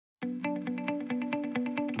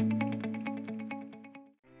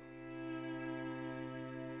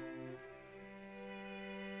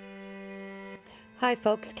Hi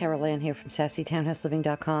folks, Carolann here from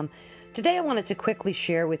SassyTownhouseLiving.com. Today I wanted to quickly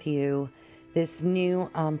share with you this new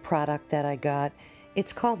product that I got.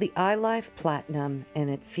 It's called the iLive Platinum and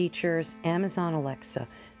it features Amazon Alexa.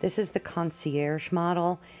 This is the concierge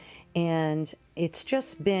model and it's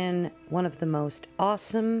just been one of the most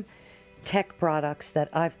awesome tech products that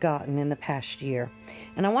I've gotten in the past year.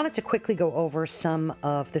 And I wanted to quickly go over some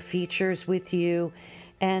of the features with you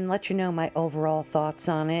and let you know my overall thoughts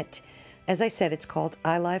on it. As I said, it's called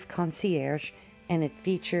iLive Concierge, and it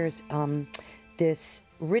features this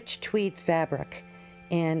rich tweed fabric,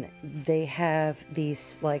 and they have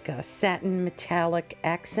these like satin metallic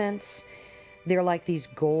accents. They're like these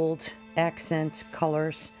gold accent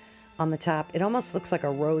colors on the top. It almost looks like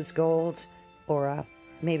a rose gold, or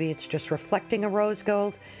maybe it's just reflecting a rose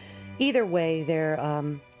gold. Either way,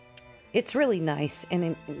 it's really nice,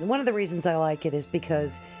 and one of the reasons I like it is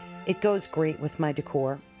because it goes great with my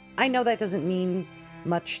decor. I know that doesn't mean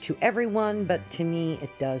much to everyone, but to me it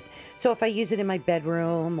does. So if I use it in my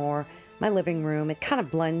bedroom or my living room, it kind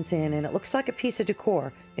of blends in and it looks like a piece of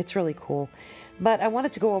decor. It's really cool. But I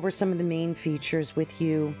wanted to go over some of the main features with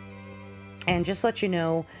you and just let you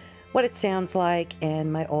know what it sounds like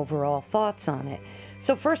and my overall thoughts on it.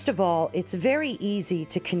 So first of all, it's very easy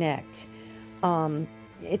to connect.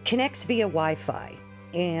 It connects via Wi-Fi,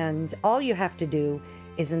 and all you have to do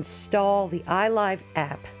is install the iLive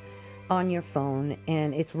app on your phone,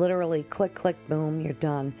 and it's literally click, click, boom, you're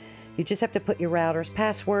done. You just have to put your router's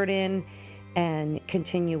password in and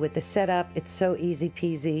continue with the setup. It's so easy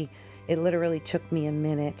peasy. It literally took me a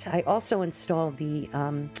minute. I also installed the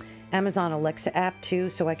Amazon Alexa app too,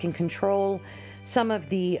 so I can control some of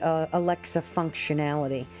the Alexa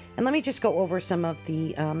functionality. And let me just go over some of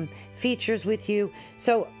the features with you.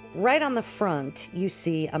 So right on the front, you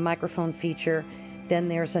see a microphone feature. Then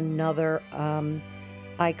there's another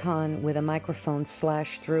icon with a microphone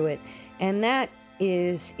slash through it, and that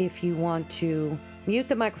is if you want to mute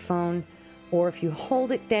the microphone, or if you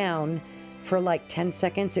hold it down for like 10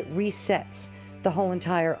 seconds, it resets the whole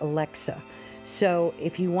entire Alexa. So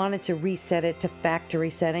if you wanted to reset it to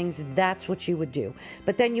factory settings, that's what you would do.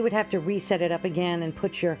 But then you would have to reset it up again and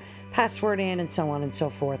put your password in and so on and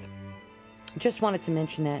so forth. Just wanted to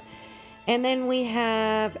mention that. And then we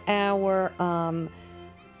have our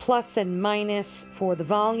plus and minus for the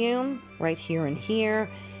volume right here and here,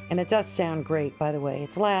 and it does sound great, by the way.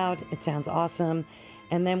 It's loud, it sounds awesome.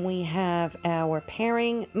 And then we have our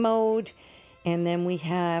pairing mode, and then we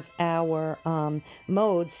have our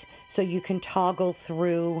modes, so you can toggle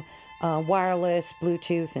through wireless,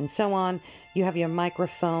 Bluetooth, and so on. You have your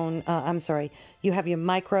microphone, you have your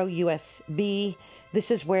micro USB. This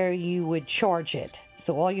is where you would charge it.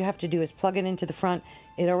 So all you have to do is plug it into the front.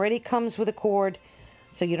 It already comes with a cord,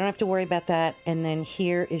 so you don't have to worry about that. And then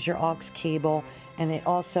here is your aux cable, and it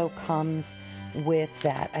also comes with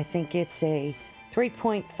that. I think it's a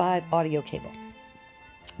 3.5 audio cable.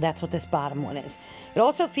 That's what this bottom one is. It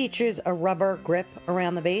also features a rubber grip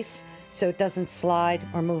around the base, so it doesn't slide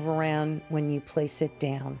or move around when you place it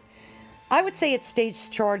down. I would say it stays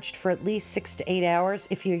charged for at least 6 to 8 hours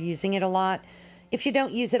if you're using it a lot. If you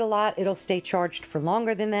don't use it a lot, it'll stay charged for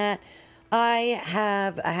longer than that. I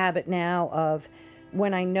have a habit now of,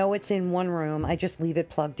 when I know it's in one room, I just leave it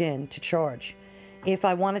plugged in to charge. If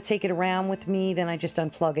I want to take it around with me, then I just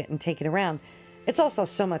unplug it and take it around. It's also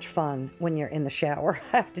so much fun when you're in the shower,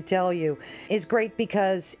 I have to tell you. It's great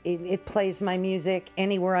because it plays my music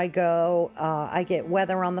anywhere I go. I get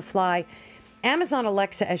weather on the fly. Amazon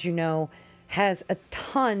Alexa, as you know, has a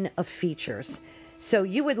ton of features. So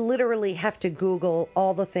you would literally have to Google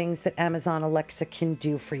all the things that Amazon Alexa can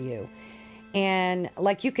do for you. And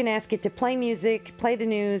like, you can ask it to play music, play the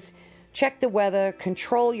news, check the weather,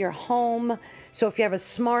 control your home. So if you have a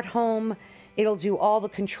smart home, it'll do all the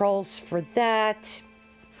controls for that.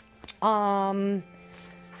 I'm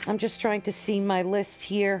just trying to see my list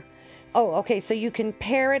here. Oh, okay, so you can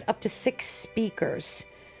pair it up to 6 speakers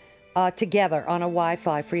together on a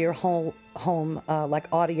Wi-Fi for your whole home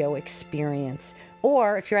like audio experience.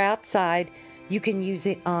 Or if you're outside, you can use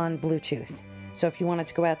it on Bluetooth. So if you wanted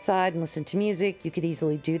to go outside and listen to music, you could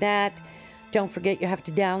easily do that. Don't forget, you have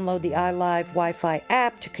to download the iLive Wi-Fi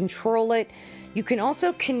app to control it. You can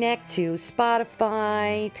also connect to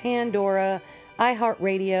Spotify, Pandora,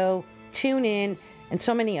 iHeartRadio, TuneIn, and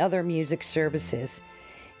so many other music services.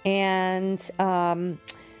 And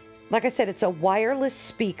like I said, it's a wireless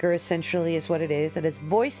speaker, essentially, is what it is. And it's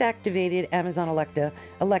voice-activated Amazon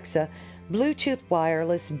Alexa, Bluetooth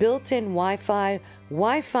wireless, built-in Wi-Fi,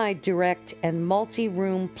 Wi-Fi direct, and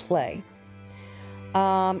multi-room play.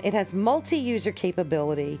 It has multi-user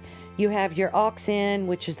capability. You have your aux in,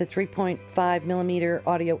 which is the 3.5 millimeter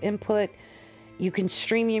audio input. You can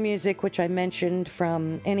stream your music, which I mentioned,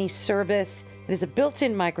 from any service. It is a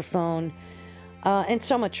built-in microphone, and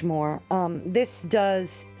so much more. This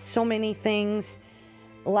does so many things.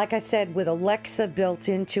 Like I said, with Alexa built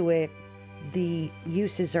into it, the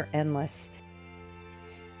uses are endless.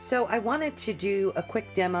 So I wanted to do a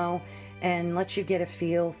quick demo and let you get a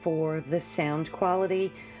feel for the sound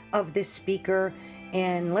quality of this speaker.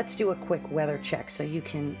 And let's do a quick weather check so you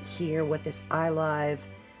can hear what this iLive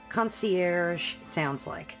Concierge sounds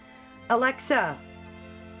like. Alexa,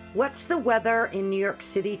 what's the weather in New York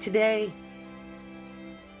City today?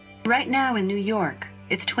 Right now in New York,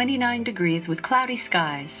 it's 29 degrees with cloudy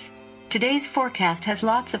skies. Today's forecast has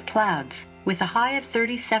lots of clouds, with a high of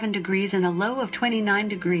 37 degrees and a low of 29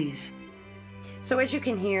 degrees. So as you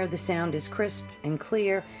can hear, the sound is crisp and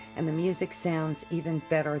clear, and the music sounds even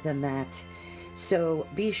better than that. So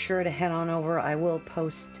be sure to head on over. I will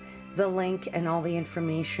post the link and all the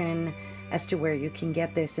information as to where you can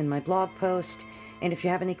get this in my blog post. And if you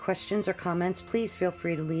have any questions or comments, please feel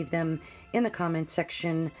free to leave them in the comment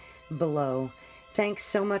section below. Thanks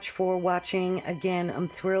so much for watching. Again, I'm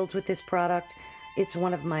thrilled with this product. It's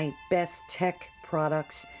one of my best tech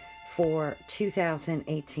products for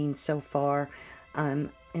 2018 so far.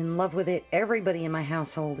 I'm in love with it. Everybody in my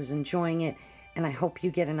household is enjoying it, and I hope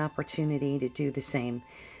you get an opportunity to do the same.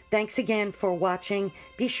 Thanks again for watching.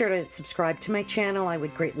 Be sure to subscribe to my channel. I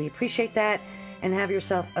would greatly appreciate that. And have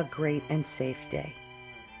yourself a great and safe day.